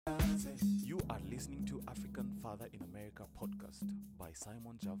You are listening to African Father in America podcast by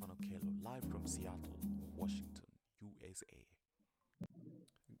Simon Javan Okello, live from Seattle, Washington, USA.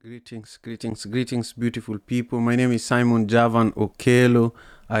 Greetings, beautiful people. My name is Simon Javan Okello.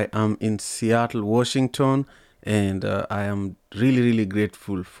 I am in Seattle, Washington, and I am really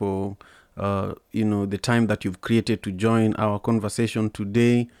grateful for the time that you've created to join our conversation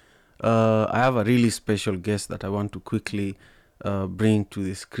today. I have a really special guest that I want to quickly bring to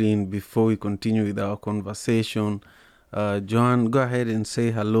the screen before we continue with our conversation. Joan, go ahead and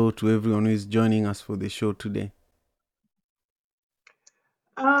say hello to everyone who is joining us for the show today.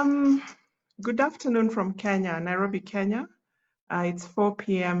 Um, Good afternoon from Kenya, Nairobi, Kenya. It's 4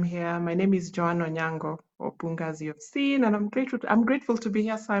 p.m. here. My name is Joan Onyango, or Bunga, as you've seen, and I'm grateful to be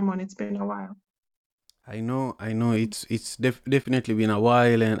here, Simon. It's been a while. I know. It's definitely been a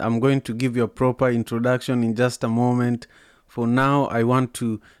while, and I'm going to give you a proper introduction in just a moment. For now, I want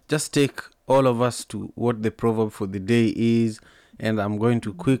to just take all of us to what the proverb for the day is, and I'm going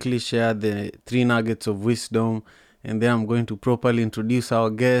to quickly share the 3 nuggets of wisdom, and then I'm going to properly introduce our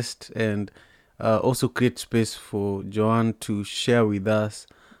guest and also create space for Joanne to share with us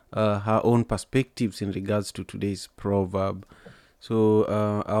her own perspectives in regards to today's proverb. So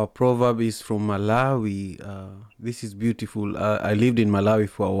our proverb is from Malawi. This is beautiful. I lived in Malawi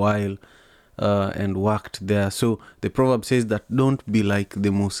for a while and worked there. So the proverb says that don't be like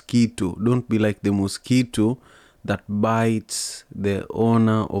the mosquito. Don't be like the mosquito that bites the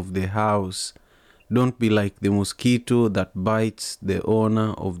owner of the house. Don't be like the mosquito that bites the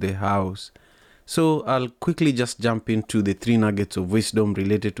owner of the house. So I'll quickly just jump into the 3 nuggets of wisdom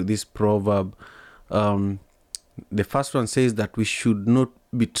related to this proverb. The first one says that we should not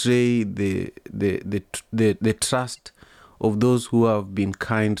betray the trust of those who have been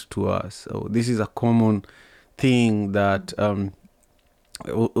kind to us. So this is a common thing that,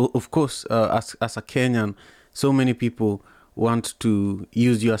 of course, as a Kenyan, so many people want to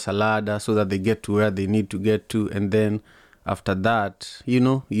use you as a ladder so that they get to where they need to get to, and then after that, you're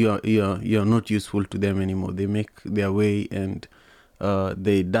not useful to them anymore. They make their way and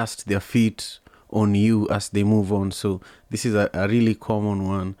they dust their feet on you as they move on. So this is a really common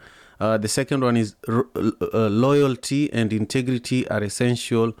one. The second one is loyalty and integrity are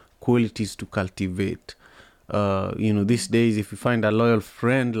essential qualities to cultivate. These days, if you find a loyal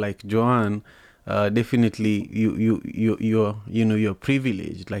friend like Joanne, definitely you're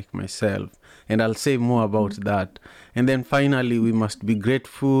privileged like myself, and I'll say more about that. And then finally, we must be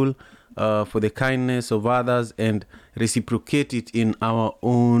grateful for the kindness of others and reciprocate it in our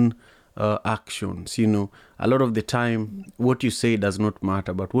own actions. A lot of the time what you say does not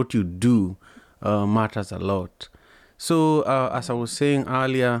matter, but what you do matters a lot. So as I was saying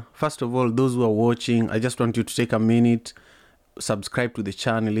earlier, first of all, those who are watching, I just want you to take a minute, subscribe to the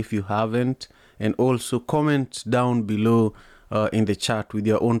channel if you haven't, and also comment down below in the chat with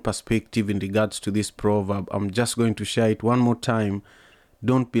your own perspective in regards to this proverb. I'm just going to share it one more time.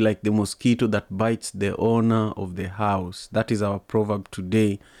 Don't be like the mosquito that bites the owner of the house. That is our proverb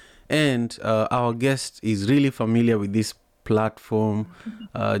today. And our guest is really familiar with this platform.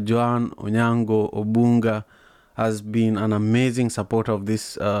 Joan Onyango Obunga has been an amazing supporter of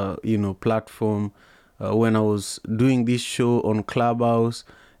this platform. When I was doing this show on Clubhouse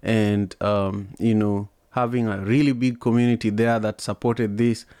and having a really big community there that supported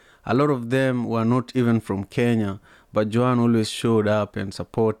this, a lot of them were not even from Kenya, but Joan always showed up and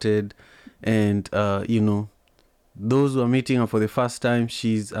supported. And those who are meeting her for the first time,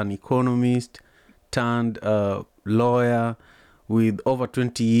 she's an economist turned lawyer with over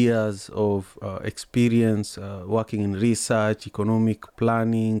 20 years of experience working in research, economic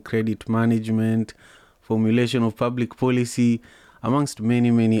planning, credit management, formulation of public policy, amongst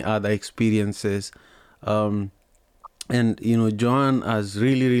many other experiences. And Joanne has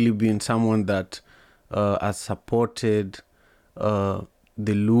really been someone that has supported the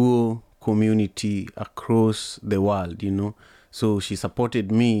Luo community across the world. So she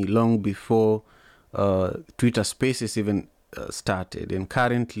supported me long before Twitter Spaces even started, and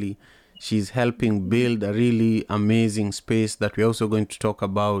currently she's helping build a really amazing space that we're also going to talk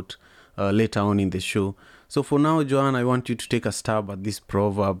about later on in the show. So for now, Joanne, I want you to take a stab at this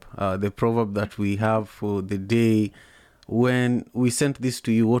proverb, the proverb that we have for the day. When we sent this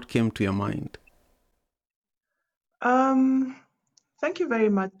to you, what came to your mind? Thank you very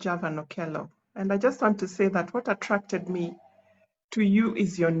much, Javan Okello. And I just want to say that what attracted me to you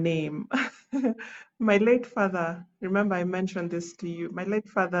is your name. My late father, remember I mentioned this to you, my late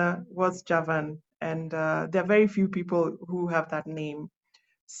father was Javan, and there are very few people who have that name.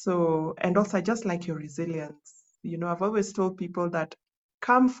 So, and also I just like your resilience. I've always told people that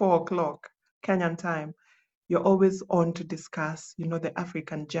come 4 o'clock Kenyan time, you're always on to discuss, the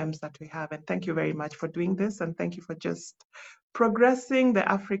African gems that we have. And thank you very much for doing this. And thank you for just progressing the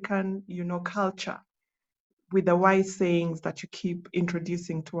African, culture with the wise sayings that you keep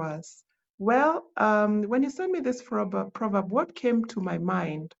introducing to us. Well, when you sent me this proverb, what came to my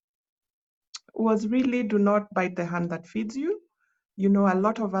mind was really do not bite the hand that feeds you. A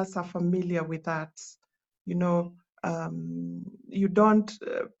lot of us are familiar with that. You know, you don't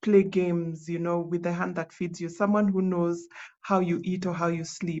play games, with the hand that feeds you, someone who knows how you eat or how you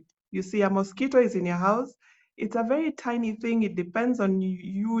sleep. You see, a mosquito is in your house. It's a very tiny thing. It depends on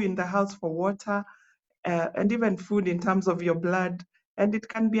you in the house for water and even food in terms of your blood. And it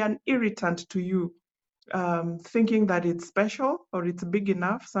can be an irritant to you, thinking that it's special or it's big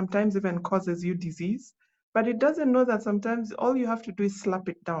enough, sometimes even causes you disease. But it doesn't know that sometimes all you have to do is slap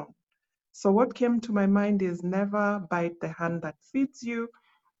it down. So what came to my mind is never bite the hand that feeds you.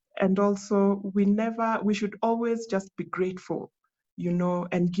 And also we should always just be grateful,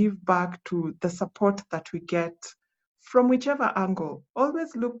 and give back to the support that we get from whichever angle.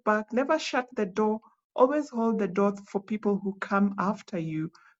 Always look back, never shut the door, always hold the door for people who come after you,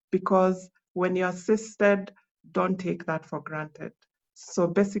 because when you're assisted, don't take that for granted. So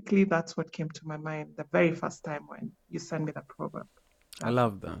basically that's what came to my mind the very first time when you sent me the proverb. I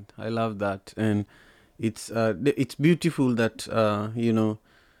love that. I love that, and it's beautiful that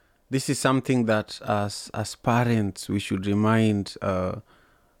this is something that as parents we should remind our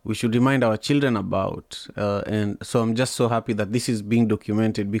children about, and so I'm just so happy that this is being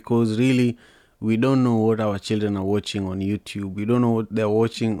documented, because really we don't know what our children are watching on YouTube. We don't know what they're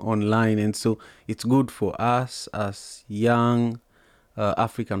watching online, and so it's good for us as young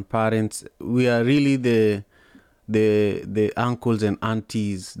African parents. We are really the uncles and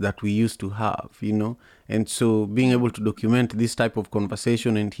aunties that we used to have, and so being able to document this type of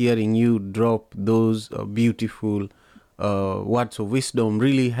conversation and hearing you drop those beautiful words of wisdom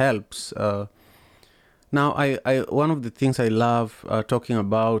really helps. Now, I one of the things I love talking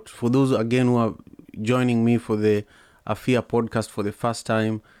about, for those again who are joining me for the AFIA podcast for the first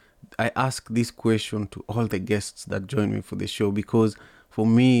time, I ask this question to all the guests that join me for the show, because for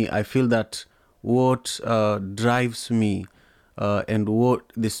me, I feel that what drives me and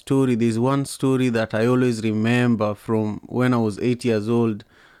what there's one story that I always remember from when I was 8 years old.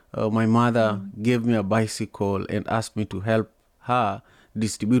 My mother gave me a bicycle and asked me to help her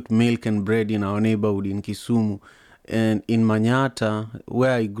distribute milk and bread in our neighborhood in Kisumu. And in Manyata,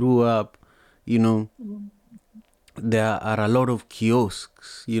 where I grew up, there are a lot of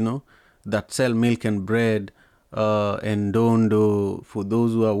kiosks, that sell milk and bread, and dondo for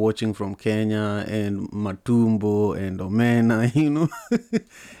those who are watching from Kenya, and matumbo and omena,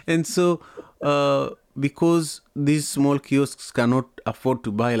 and so because these small kiosks cannot afford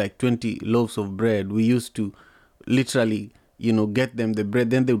to buy like 20 loaves of bread, we used to literally get them the bread,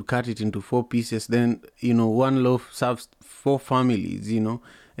 then they would cut it into 4 pieces, then one loaf serves 4 families,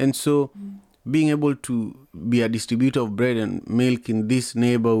 and so being able to be a distributor of bread and milk in this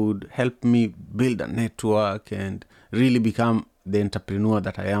neighborhood helped me build a network and really become the entrepreneur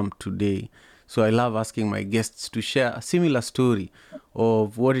that I am today. So I love asking my guests to share a similar story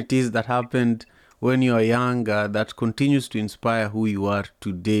of what it is that happened when you are younger that continues to inspire who you are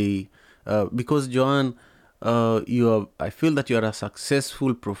today. Because Joanne, I feel that you are a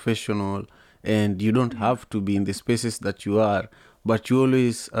successful professional, and you don't have to be in the spaces that you are, but you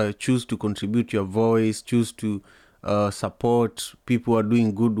always choose to contribute your voice, choose to support people who are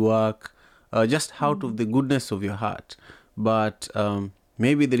doing good work, just out of the goodness of your heart. But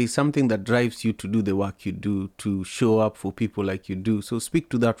maybe there is something that drives you to do the work you do, to show up for people like you do. So speak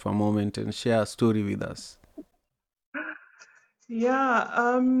to that for a moment and share a story with us.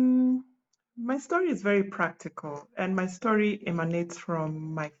 Yeah, my story is very practical, and my story emanates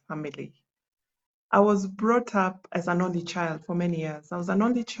from my family. I was brought up as an only child for many years. I was an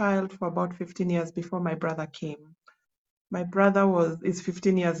only child for about 15 years before my brother came. My brother is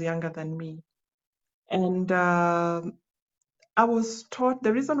 15 years younger than me. And I was taught,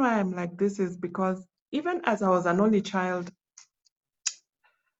 the reason why I'm like this is because even as I was an only child,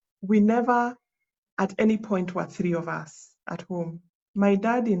 we never at any point were 3 of us at home. My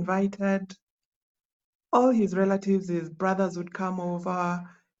dad invited all his relatives, his brothers would come over,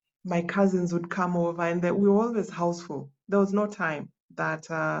 my cousins would come over, and we were always houseful. There was no time that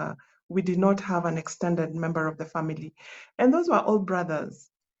we did not have an extended member of the family. And those were all brothers.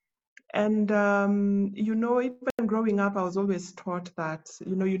 And, even growing up, I was always taught that,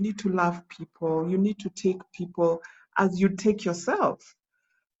 you need to love people, you need to take people as you take yourself.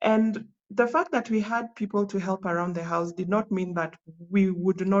 And the fact that we had people to help around the house did not mean that we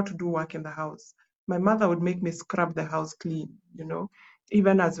would not do work in the house. My mother would make me scrub the house clean,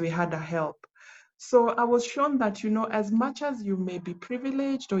 even as we had a help. So I was shown that, as much as you may be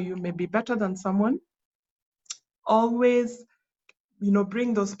privileged or you may be better than someone, always,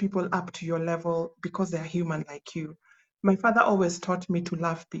 bring those people up to your level because they're human like you. My father always taught me to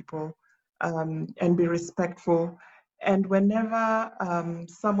love people and be respectful. And whenever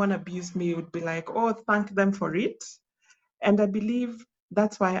someone abused me, it would be like, oh, thank them for it. And I believe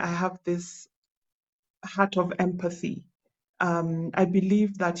that's why I have this heart of empathy. I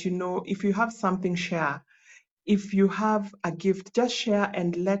believe that, if you have something, share. If you have a gift, just share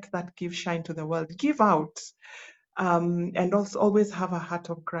and let that gift shine to the world. Give out, and also always have a heart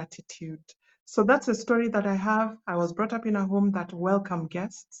of gratitude. So that's a story that I have. I was brought up in a home that welcomed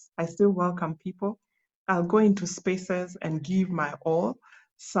guests. I still welcome people. I'll go into spaces and give my all.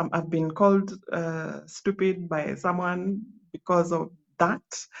 I've been called stupid by someone because of that,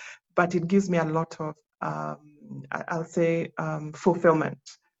 but it gives me a lot of, I'll say, fulfillment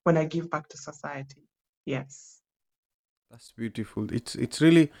when I give back to society. Yes. That's beautiful. It's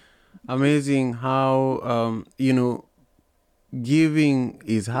really amazing how giving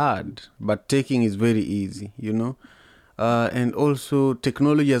is hard, but taking is very easy. And also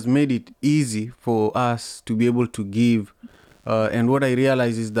technology has made it easy for us to be able to give. And what I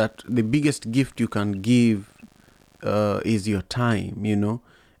realize is that the biggest gift you can give is your time.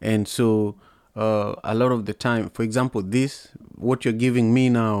 And so a lot of the time, for example, what you're giving me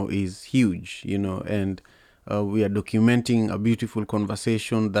now is huge, and we are documenting a beautiful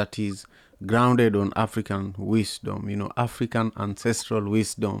conversation that is grounded on African wisdom, African ancestral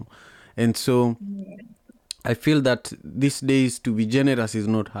wisdom. And so I feel that these days to be generous is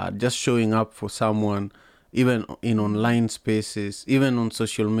not hard. Just showing up for someone, even in online spaces, even on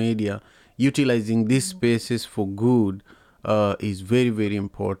social media, utilizing these spaces for good is very, very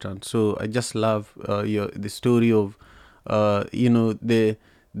important. So I just love the story of,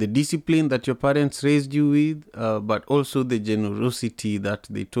 the discipline that your parents raised you with, but also the generosity that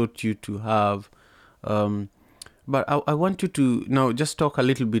they taught you to have. But I want you to now just talk a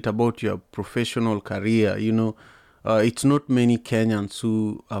little bit about your professional career. It's not many Kenyans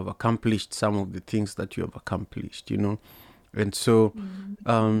who have accomplished some of the things that you have accomplished, And so,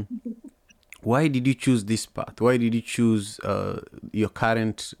 why did you choose this path? Why did you choose your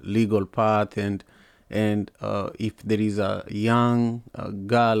current legal path? And if there is a young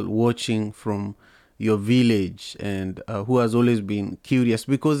girl watching from your village and who has always been curious,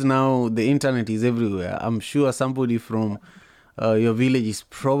 because now the internet is everywhere, I'm sure somebody from your village is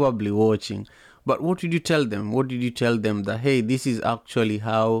probably watching. But what did you tell them? What did you tell them that, hey, this is actually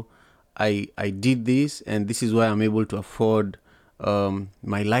how I did this, and this is why I'm able to afford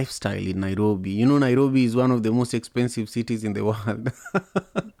my lifestyle in Nairobi. Nairobi is one of the most expensive cities in the world.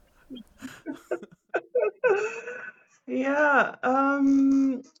 Yeah,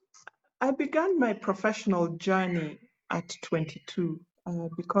 I began my professional journey at 22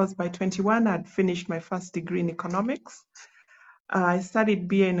 because by 21 I'd finished my first degree in economics. I studied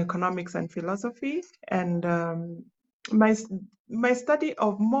BA in economics and philosophy, and my study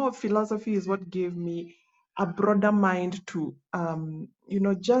of more philosophy is what gave me a broader mind to,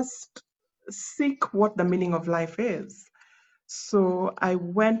 just seek what the meaning of life is. So I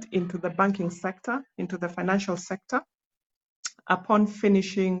went into the banking sector, into the financial sector. Upon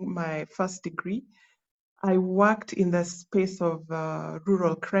finishing my first degree, I worked in the space of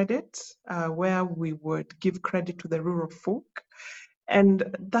rural credit, where we would give credit to the rural folk. And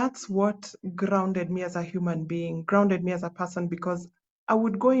that's what grounded me as a human being, grounded me as a person, because I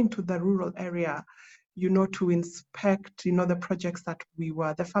would go into the rural area, to inspect,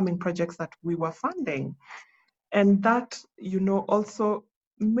 the farming projects that we were funding. And that, also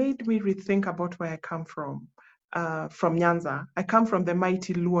made me rethink about where I come from Nyanza. I come from the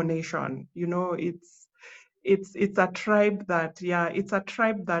mighty Luo nation. It's a tribe that, it's a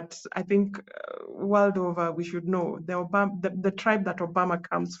tribe that I think world over we should know. The tribe that Obama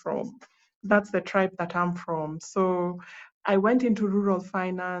comes from, that's the tribe that I'm from. So I went into rural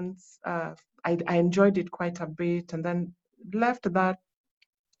finance. I enjoyed it quite a bit, and then left that,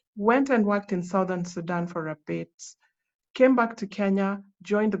 went and worked in Southern Sudan for a bit, came back to Kenya,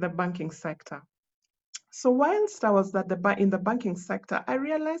 joined the banking sector. So whilst I was in the banking sector, I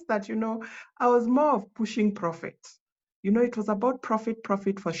realized that, I was more of pushing profit. It was about profit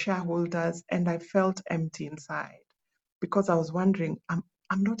for shareholders, and I felt empty inside because I was wondering, I'm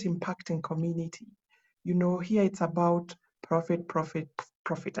not impacting community. Here it's about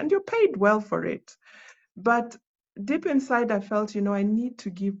profit, and you're paid well for it. But deep inside, I felt, I need to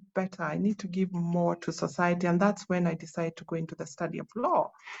give better. I need to give more to society. And that's when I decided to go into the study of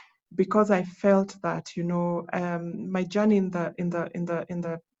law, because I felt that, my journey in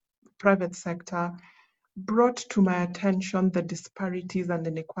the private sector brought to my attention the disparities and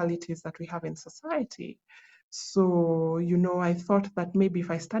inequalities that we have in society. So, I thought that maybe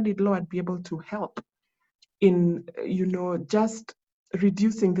if I studied law, I'd be able to help in, just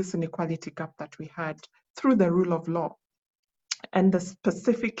reducing this inequality gap that we had through the rule of law, and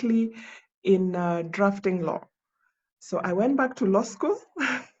specifically in drafting law. So I went back to law school,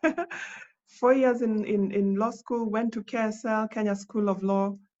 4 years in law school, went to KSL, Kenya School of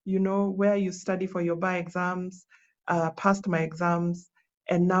Law, where you study for your bar exams, passed my exams,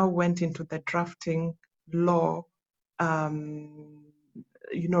 and now went into the drafting law, realm.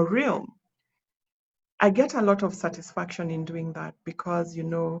 I get a lot of satisfaction in doing that because,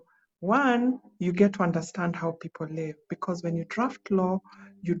 one, you get to understand how people live. Because when you draft law,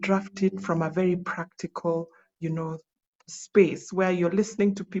 you draft it from a very practical, space where you're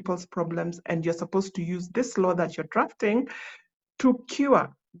listening to people's problems, and you're supposed to use this law that you're drafting to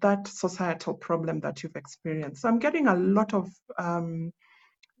cure that societal problem that you've experienced. So I'm getting a lot of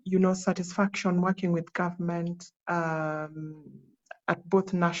satisfaction working with government at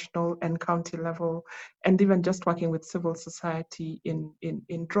both national and county level, and even just working with civil society in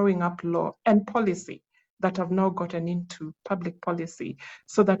drawing up law and policy that have now gotten into public policy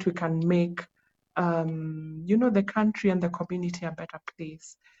so that we can make the country and the community a better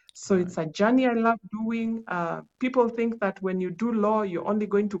place. So Right. it's a journey I love doing. People think that when you do law, you're only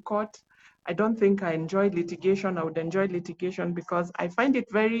going to court. I don't think I enjoy litigation. I would enjoy litigation because I find it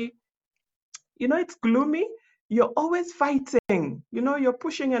very, it's gloomy. You're always fighting, you're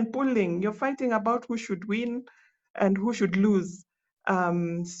pushing and pulling. You're fighting about who should win and who should lose.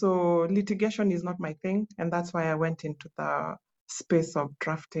 So litigation is not my thing. And that's why I went into the space of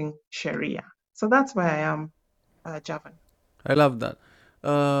drafting Sharia. So that's where I am, Javan. I love that.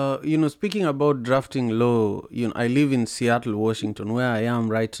 Speaking about drafting law, I live in Seattle, Washington, where I am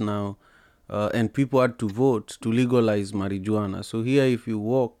right now, and people had to vote to legalize marijuana. So here, if you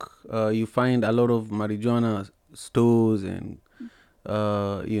walk, you find a lot of marijuana stores and,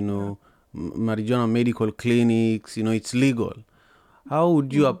 marijuana medical clinics. It's legal. How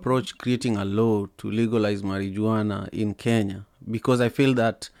would you approach creating a law to legalize marijuana in Kenya? Because I feel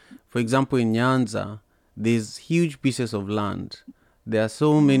that, for example, in Nyanza, there's huge pieces of land. There are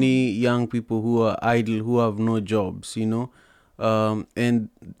so many young people who are idle, who have no jobs, and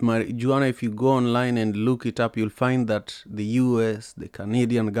marijuana, if you go online and look it up, you'll find that the US, the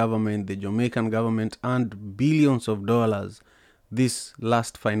Canadian government, the Jamaican government earned billions of dollars this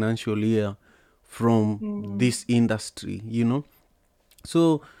last financial year from this industry.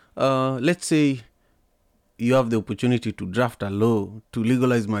 So let's say you have the opportunity to draft a law to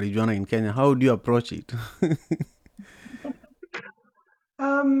legalize marijuana in Kenya. How would you approach it?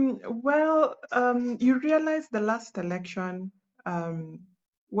 You realize the last election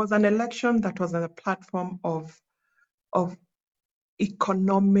was an election that was on a platform of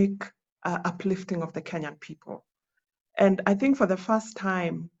economic uplifting of the Kenyan people. And I think for the first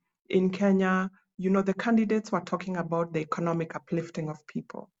time in Kenya, the candidates were talking about the economic uplifting of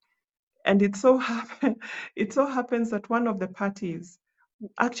people. And it so happens that one of the parties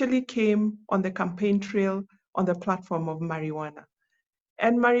actually came on the campaign trail on the platform of marijuana.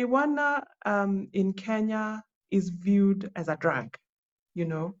 And marijuana in Kenya is viewed as a drug,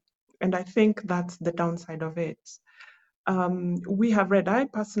 and I think that's the downside of it. I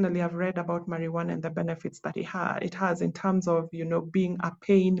personally have read about marijuana and the benefits that it has in terms of, being a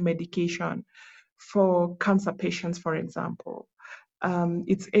pain medication for cancer patients, for example.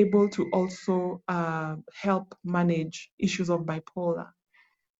 It's able to also help manage issues of bipolar.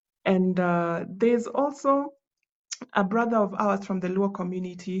 And there's also a brother of ours from the Luo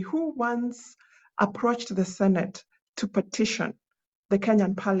community who once approached the Senate to petition the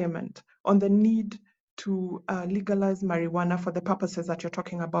Kenyan Parliament on the need to legalize marijuana for the purposes that you're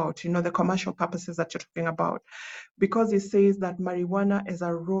talking about, the commercial purposes that you're talking about, because it says that marijuana as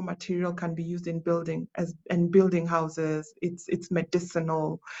a raw material can be used in building houses. It's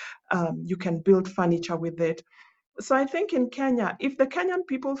medicinal. You can build furniture with it. So I think in Kenya, if the Kenyan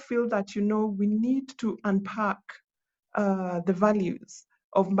people feel that, we need to unpack the values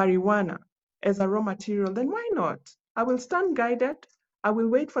of marijuana as a raw material, then why not? I will stand guided. I will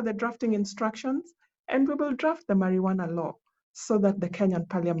wait for the drafting instructions, and we will draft the marijuana law so that the Kenyan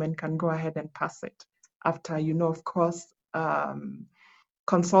Parliament can go ahead and pass it after, of course,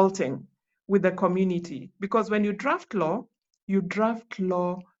 consulting with the community. Because when you draft law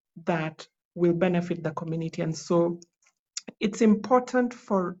that will benefit the community. And so it's important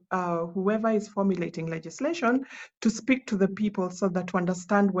for whoever is formulating legislation to speak to the people so that to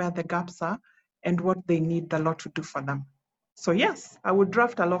understand where the gaps are and what they need the law to do for them. So yes, I would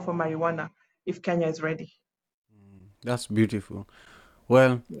draft a law for marijuana if Kenya is ready. That's beautiful.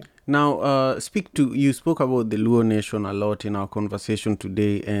 Well, Yeah. now you spoke about the Luo Nation a lot in our conversation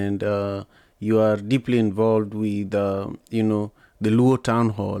today, and you are deeply involved with, the Luo Town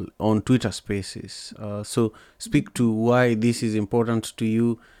Hall on Twitter Spaces. So speak to why this is important to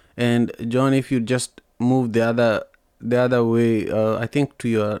you. And John, if you just move the other way, I think to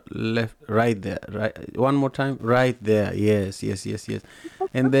your left, right there, right, one more time, right there, yes,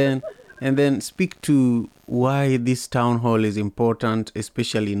 and then speak to why this town hall is important,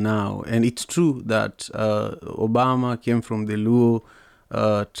 especially now. And it's true that Obama came from the Luo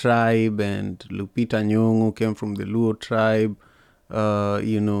tribe, and Lupita Nyong'o came from the Luo tribe. I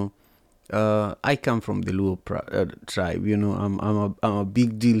come from the Luo tribe. I'm a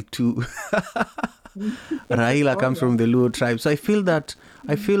big deal too. Raila comes from the Luo tribe. So I feel that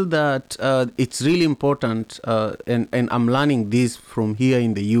it's really important, and I'm learning this from here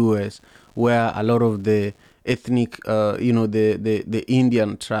in the US, where a lot of the ethnic, the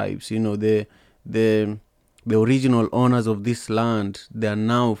Indian tribes, the original owners of this land, they are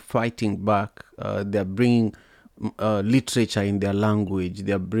now fighting back. They're bringing literature in their language.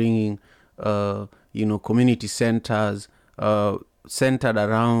 They're bringing, community centers centered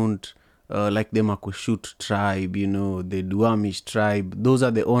around like the Makushut tribe, the Duamish tribe. Those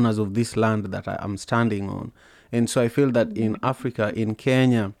are the owners of this land that I'm standing on. And so I feel that in Africa, in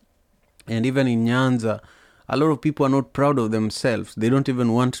Kenya, and even in Nyanza, a lot of people are not proud of themselves. They don't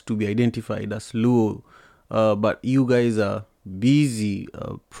even want to be identified as Luo. But you guys are busy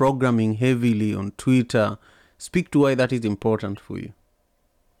programming heavily on Twitter. Speak to why that is important for you.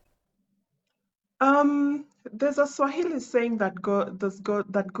 There's a Swahili saying that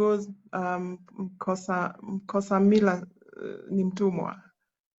goes kosa mila ni mtumwa.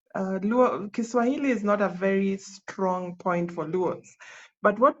 Luo, Kiswahili is not a very strong point for Luos.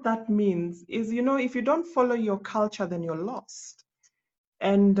 But what that means is, if you don't follow your culture, then you're lost.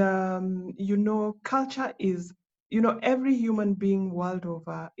 And, culture is, every human being world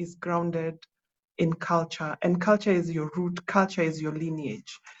over is grounded in culture. And culture is your root, culture is your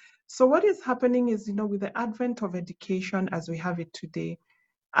lineage. So what is happening is, with the advent of education as we have it today,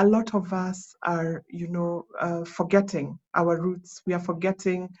 a lot of us are, forgetting our roots. We are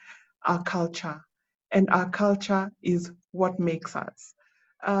forgetting our culture, and our culture is what makes us.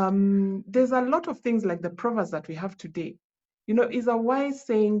 There's a lot of things like the Proverbs that we have today. Is a wise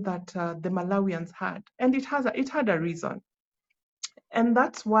saying that the Malawians had, and it had a reason, and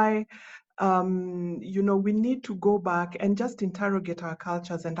that's why we need to go back and just interrogate our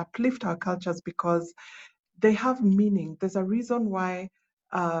cultures and uplift our cultures because they have meaning. There's a reason why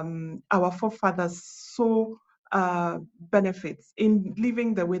our forefathers saw benefits in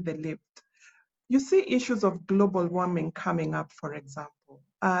living the way they lived. You see issues of global warming coming up, for example.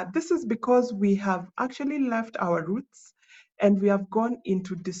 This is because we have actually left our roots and we have gone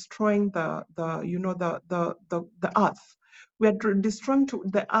into destroying the earth. We are destroying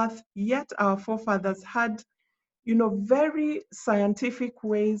the earth, yet our forefathers had, very scientific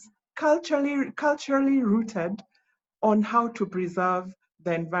ways, culturally rooted on how to preserve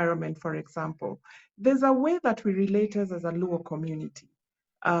the environment, for example. There's a way that we relate as a Luo community.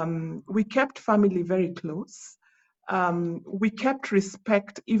 We kept family very close. We kept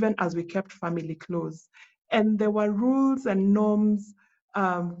respect even as we kept family close. And there were rules and norms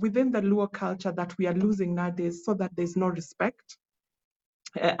within the Luo culture that we are losing nowadays so that there's no respect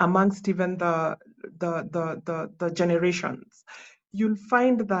amongst even the generations. You'll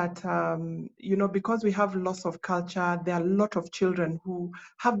find that, because we have loss of culture, there are a lot of children who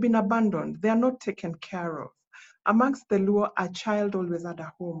have been abandoned. They are not taken care of. Amongst the Luo, a child always had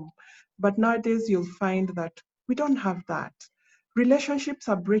a home. But nowadays, you'll find that we don't have that. Relationships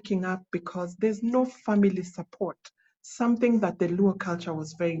are breaking up because there's no family support, something that the Luo culture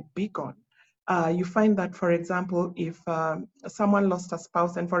was very big on. You find that, for example, if someone lost a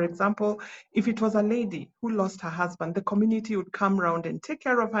spouse, and for example, if it was a lady who lost her husband, the community would come around and take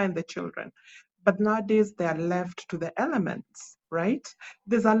care of her and the children. But nowadays, they are left to the elements, right?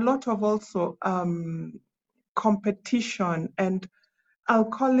 There's a lot of also competition, and I'll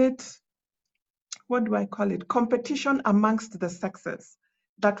call it, what do I call it? Competition amongst the sexes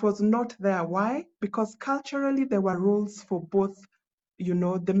that was not there. Why? Because culturally, there were roles for both,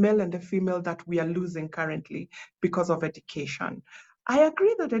 the male and the female that we are losing currently because of education. I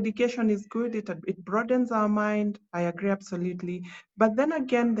agree that education is good. It broadens our mind. I agree absolutely. But then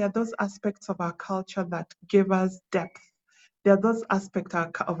again, there are those aspects of our culture that give us depth. There are those aspects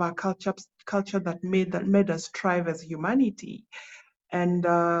of our culture that made us thrive as humanity. And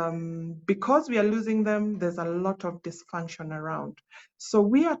because we are losing them, there's a lot of dysfunction around. So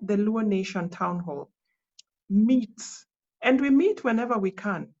we at the Luo Nation Town Hall meet, and we meet whenever we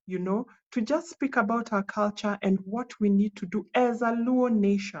can, to just speak about our culture and what we need to do as a Luo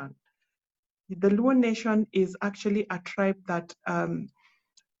nation. The Luo nation is actually a tribe that,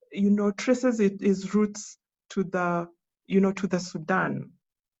 traces its roots to the Sudan.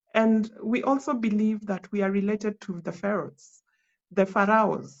 And we also believe that we are related to the pharaohs, the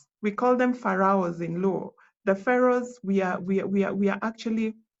pharaohs. We call them pharaohs in Luo. The pharaohs, we are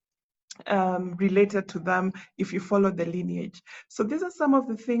actually related to them if you follow the lineage. So these are some of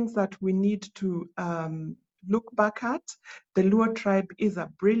the things that we need to look back at. The Luo tribe is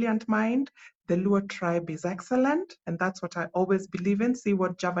a brilliant mind. The Luo tribe is excellent, and that's what I always believe in. See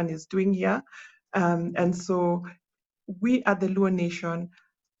what Javan is doing here. And so we at the Luo Nation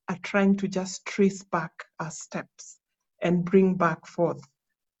are trying to just trace back our steps and bring back forth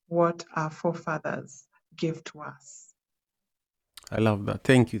what our forefathers gave to us. I love that.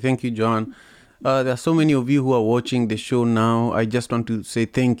 Thank you. Thank you, John. There are so many of you who are watching the show now. I just want to say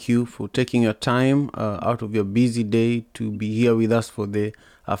thank you for taking your time out of your busy day to be here with us for the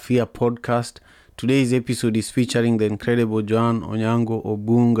AFIA podcast. Today's episode is featuring the incredible Joan Onyango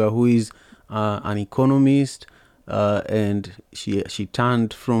Obunga, who is an economist, and she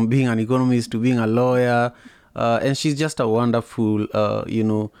turned from being an economist to being a lawyer, and she's just a wonderful,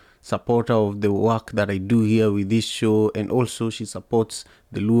 supporter of the work that I do here with this show. And also she supports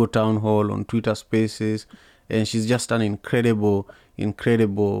the Luo Town Hall on Twitter Spaces, and she's just an incredible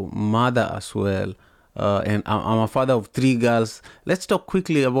mother as well. And I'm a father of 3 girls. Let's talk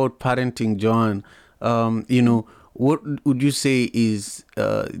quickly about parenting, John. What would you say is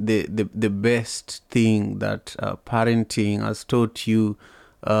the best thing that parenting has taught you,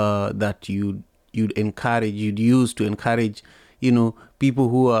 that you'd use to encourage people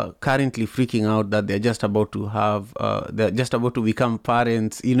who are currently freaking out that they're just about to become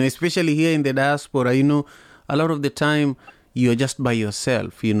parents, especially here in the diaspora. A lot of the time you're just by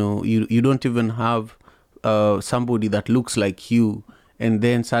yourself. You don't even have somebody that looks like you, and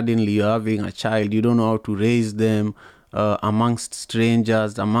then suddenly you're having a child. You don't know how to raise them amongst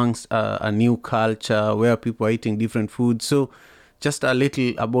strangers, amongst a new culture where people are eating different foods. So just a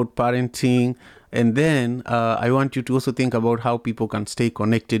little about parenting. And then I want you to also think about how people can stay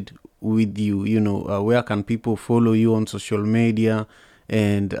connected with you. Where can people follow you on social media?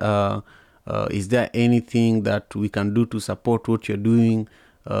 And is there anything that we can do to support what you're doing,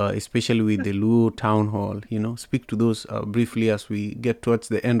 especially with the Luo Town Hall? Speak to those briefly as we get towards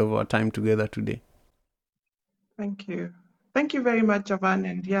the end of our time together today. Thank you. Thank you very much, Javan.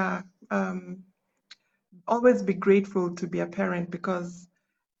 And yeah, always be grateful to be a parent, because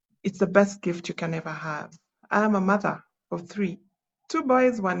it's the best gift you can ever have. I am a mother of 3, 2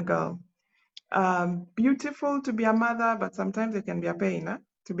 boys, 1 girl. Beautiful to be a mother, but sometimes it can be a pain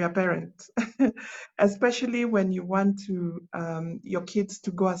to be a parent, especially when you want to your kids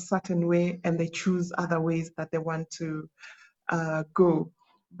to go a certain way and they choose other ways that they want to go.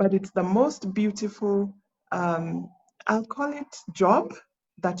 But it's the most beautiful, I'll call it, job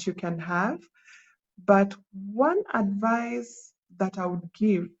that you can have. But one advice that I would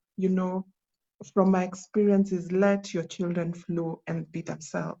give, from my experience, is let your children flow and be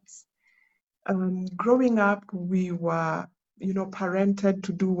themselves. Growing up, we were, parented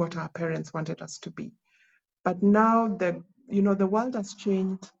to do what our parents wanted us to be. But now the world has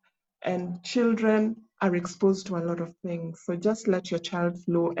changed, and children are exposed to a lot of things. So just let your child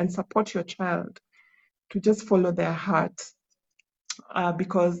flow and support your child to just follow their heart,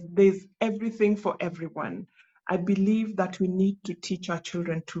 because there's everything for everyone. I believe that we need to teach our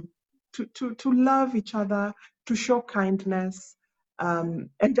children to love each other, to show kindness,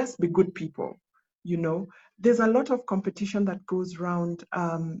 and just be good people. There's a lot of competition that goes around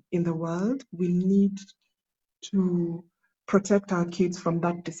in the world. We need to protect our kids from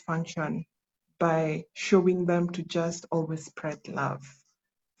that dysfunction by showing them to just always spread love.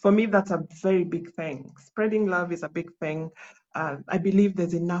 For me, that's a very big thing. Spreading love is a big thing. I believe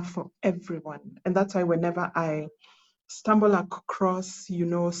there's enough for everyone. And that's why whenever I stumble across,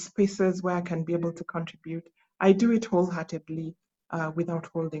 spaces where I can be able to contribute, I do it wholeheartedly, without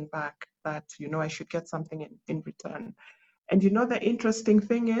holding back, that, I should get something in return. And the interesting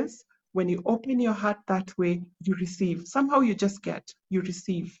thing is, when you open your heart that way, you receive. Somehow you just you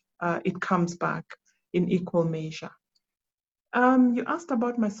receive. It comes back in equal measure. You asked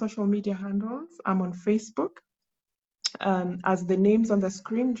about my social media handles. I'm on Facebook. As the names on the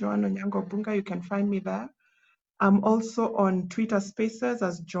screen, Joan Onyango Bunga, you can find me there. I'm also on Twitter Spaces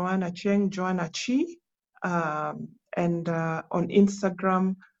as Joanna Cheng, Joanna Chi, and on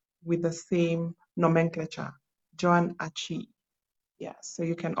Instagram with the same nomenclature, Joan Achi. Yeah, so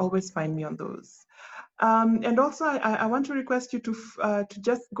you can always find me on those. And also, I want to request you to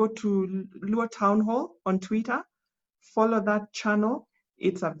just go to Luo Town Hall on Twitter, follow that channel.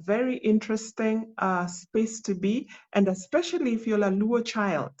 It's a very interesting space to be, and especially if you're a Luo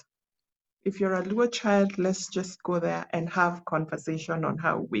child. If you're a Luo child, let's just go there and have conversation on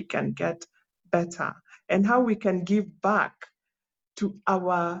how we can get better and how we can give back to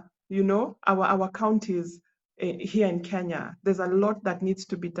our, our counties here in Kenya. There's a lot that needs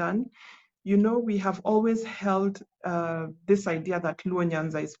to be done. We have always held this idea that Luo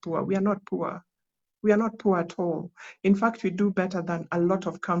Nyanza is poor. We are not poor. We are not poor at all. In fact, we do better than a lot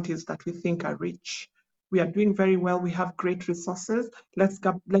of counties that we think are rich. We are doing very well. We have great resources. Let's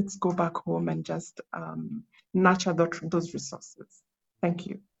go back home and just nurture those resources. Thank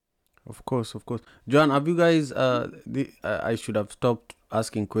you. Of course. Joan, have you guys, I should have stopped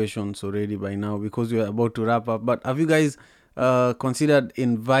asking questions already by now because we are about to wrap up, but have you guys considered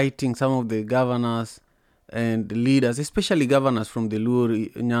inviting some of the governors and leaders, especially governors from the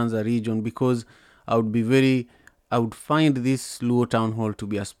Luo Nyanza region, because I would find this Luo Town Hall to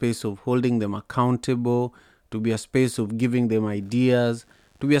be a space of holding them accountable, to be a space of giving them ideas,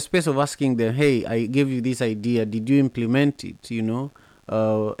 to be a space of asking them, hey, I gave you this idea, did you implement it,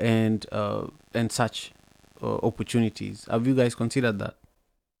 and such opportunities. Have you guys considered that?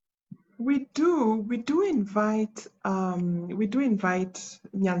 We do invite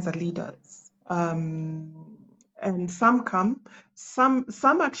Nyanza leaders, and some come.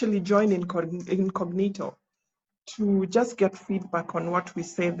 Some actually join incognito to just get feedback on what we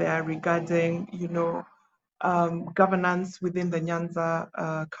say there regarding, governance within the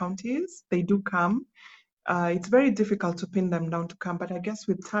Nyanza counties. They do come. It's very difficult to pin them down to come, but I guess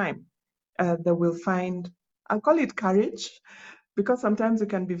with time, they will find, I'll call it courage, because sometimes it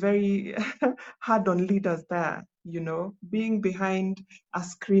can be very hard on leaders there. Being behind a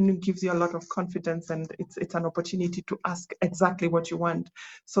screen gives you a lot of confidence, and it's an opportunity to ask exactly what you want.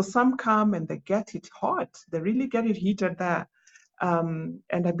 So some come and they get it hot. They really get it heated there. And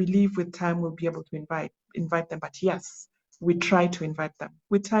I believe with time we'll be able to invite them. But yes, we try to invite them.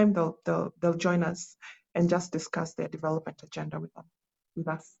 With time they'll join us and just discuss their development agenda with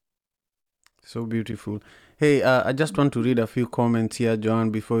us. So beautiful. Hey, I just want to read a few comments here, Joan,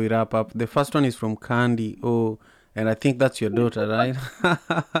 before we wrap up. The first one is from Candy. Oh, and I think that's your daughter, right?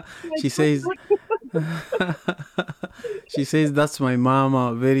 She says, she says, that's my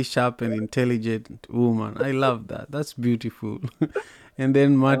mama, very sharp and intelligent woman. I love that. That's beautiful. And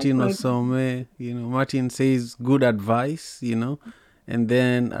then Martin Osome, Martin says, good advice, And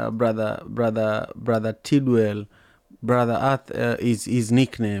then brother Tidwell, brother Earth is his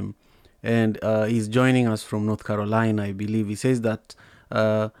nickname. And he's joining us from North Carolina, I believe. He says that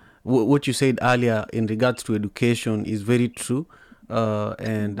what you said earlier in regards to education is very true.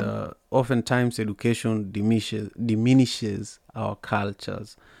 And oftentimes education diminishes our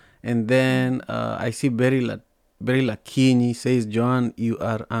cultures. And then I see Beryl Akinyi says, Joan, you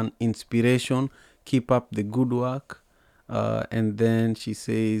are an inspiration. Keep up the good work. And then she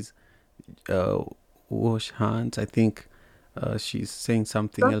says, wash hands. I think she's saying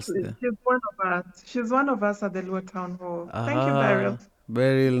something else there. She's one of us. She's one of us at the Luo Town Hall. Thank you, Beryl.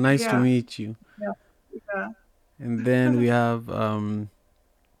 Beryl, nice to meet you. Yeah. And then we have,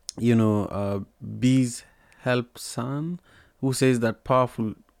 Bees Help Son, who says that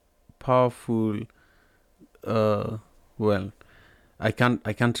powerful. Well, I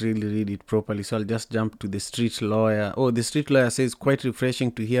can't really read it properly, so I'll just jump to the street lawyer. Oh, the street lawyer says, quite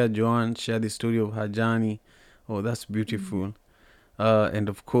refreshing to hear Joan share the story of her journey. Oh, that's beautiful. And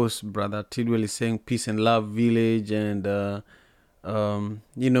of course, brother Tidwell is saying peace and love village. And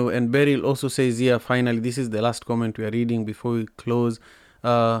and Beryl also says here, finally, this is the last comment we are reading before we close.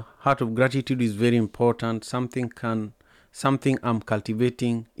 Heart of gratitude is very important. Something I'm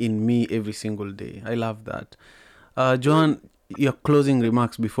cultivating in me every single day. I love that. Joan, your closing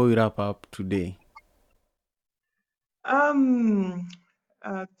remarks before we wrap up today. Thank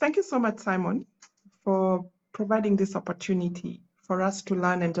you so much, Simon, for providing this opportunity for us to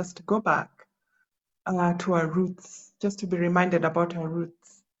learn and just to go back to our roots, just to be reminded about our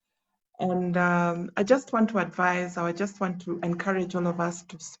roots. And I just want to encourage all of us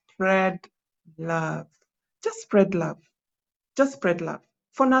to spread love. Just spread love. Just spread love.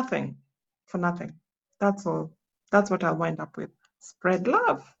 For nothing. That's all. That's what I'll wind up with. Spread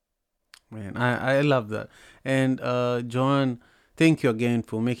love. Man, I love that. And Joanne, thank you again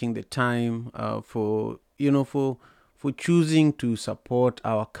for making the time, for choosing to support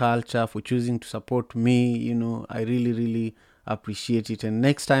our culture, for choosing to support me. I really, really appreciate it. And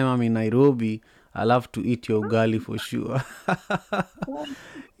next time I'm in Nairobi, I love to eat your ugali for sure.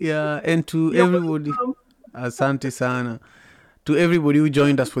 Yeah, and to You're everybody, welcome. asante sana. To everybody who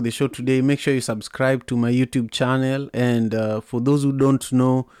joined us for the show today, make sure you subscribe to my YouTube channel. And for those who don't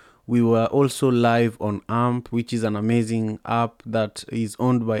know, we were also live on AMP, which is an amazing app that is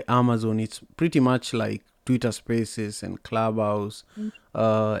owned by Amazon. It's pretty much like Twitter Spaces and Clubhouse.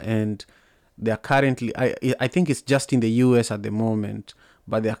 And they are currently, I think it's just in the US at the moment,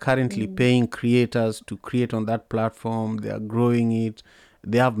 but they are currently paying creators to create on that platform. They are growing it.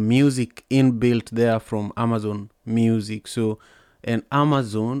 They have music inbuilt there from Amazon Music. So, and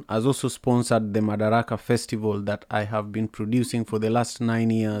Amazon has also sponsored the Madaraka Festival that I have been producing for the last 9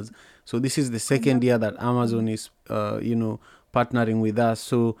 years. So this is the second year that Amazon is, partnering with us.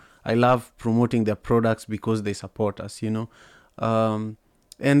 So I love promoting their products because they support us, And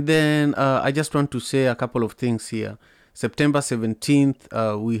then I just want to say a couple of things here. September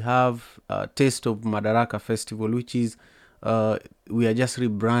 17th, we have a Taste of Madaraka Festival, which is we are just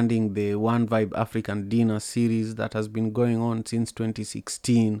rebranding the One Vibe African Dinner series that has been going on since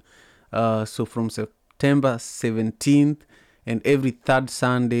 2016. So from September 17th and every third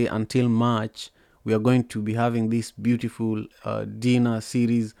Sunday until March, we are going to be having this beautiful dinner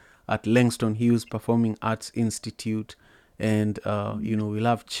series at Langston Hughes Performing Arts Institute. And, we'll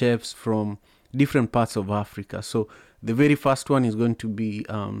have chefs from different parts of Africa. So the very first one is going to be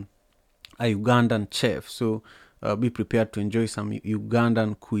a Ugandan chef. So be prepared to enjoy some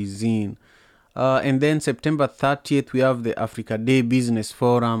Ugandan cuisine. And then September 30th, we have the Africa Day Business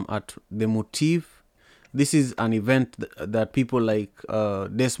Forum at the Motif. This is an event that people like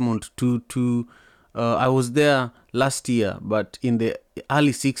Desmond Tutu. I was there last year, but in the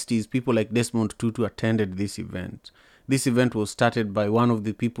early 60s, people like Desmond Tutu attended this event. This event was started by one of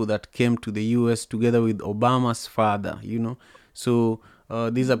the people that came to the US together with Obama's father, So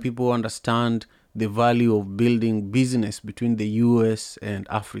these are people who understand the value of building business between the US and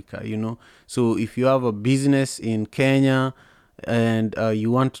Africa, So if you have a business in Kenya and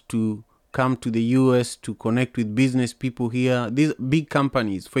you want to come to the US to connect with business people here, these big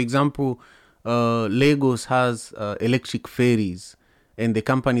companies, for example, Lagos has electric ferries, and the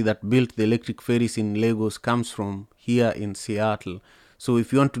company that built the electric ferries in Lagos comes from here in Seattle. So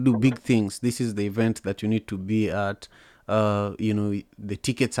if you want to do big things, this is the event that you need to be at. The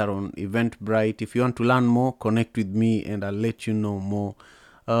tickets are on Eventbrite. If you want to learn more, connect with me and I'll let you know more.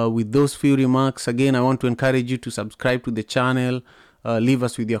 With those few remarks, again, I want to encourage you to subscribe to the channel, leave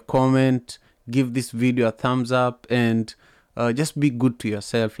us with your comment, give this video a thumbs up, and just be good to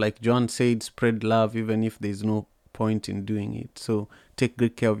yourself. Like John said, spread love even if there's no point in doing it. So take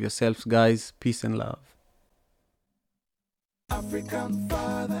great care of yourselves, guys. Peace and love. African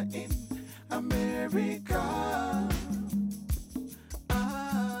father in America.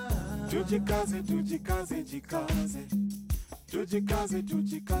 Tujikaze, tujikaze, jikaze. Tujikaze,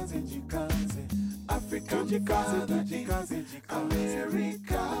 tujikaze, jikaze. Africa, tujikaze, tujikaze, jikaze.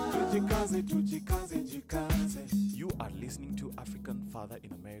 America. Tujikaze, tujikaze, jikaze. You are listening to African Father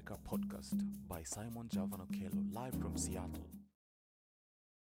in America podcast by Simon Javan Okello, live from Seattle,